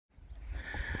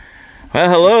Well,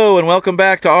 hello and welcome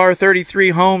back to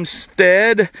R33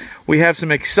 Homestead. We have some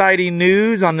exciting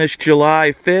news on this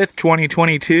July 5th,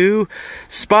 2022.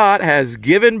 Spot has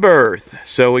given birth.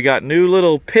 So we got new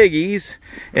little piggies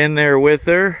in there with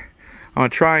her. I'm going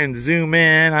to try and zoom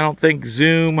in. I don't think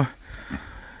zoom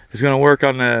is going to work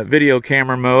on the video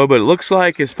camera mode, but it looks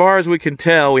like, as far as we can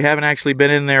tell, we haven't actually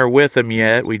been in there with them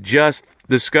yet. We just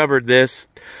discovered this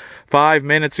 5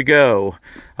 minutes ago.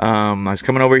 I was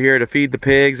coming over here to feed the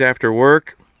pigs after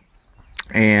work,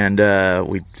 and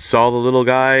we saw the little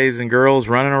guys and girls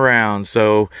running around.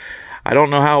 So I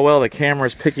don't know how well the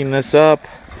camera's picking this up.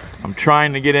 I'm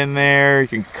trying to get in there. You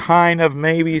can kind of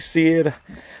maybe see it.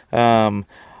 I'll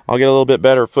get a little bit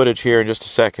better footage here in just a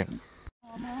second.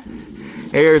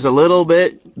 Here's a little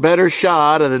bit better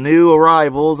shot of the new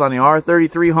arrivals on the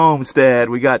R33 Homestead.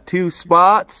 We got 2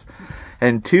 spots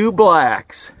and 2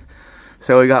 blacks.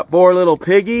 So we got 4 little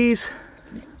piggies,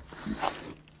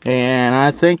 and I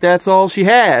think that's all she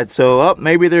had. So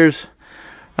maybe there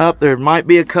might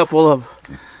be a couple of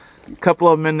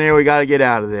them in there. We got to get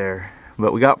out of there,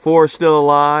 but we got 4 still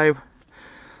alive.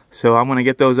 So I'm gonna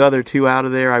get those other 2 out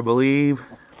of there, I believe,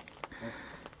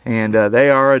 and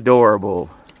they are adorable.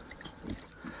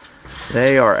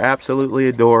 They are absolutely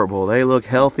adorable. They look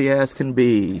healthy as can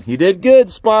be. You did good,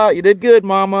 Spot. You did good,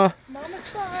 Mama.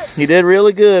 You did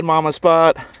really good, Mama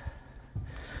Spot.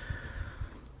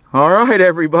 All right,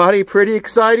 everybody. Pretty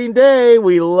exciting day.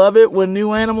 We love it when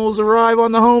new animals arrive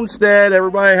on the homestead.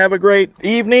 Everybody have a great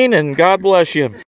evening, and God bless you.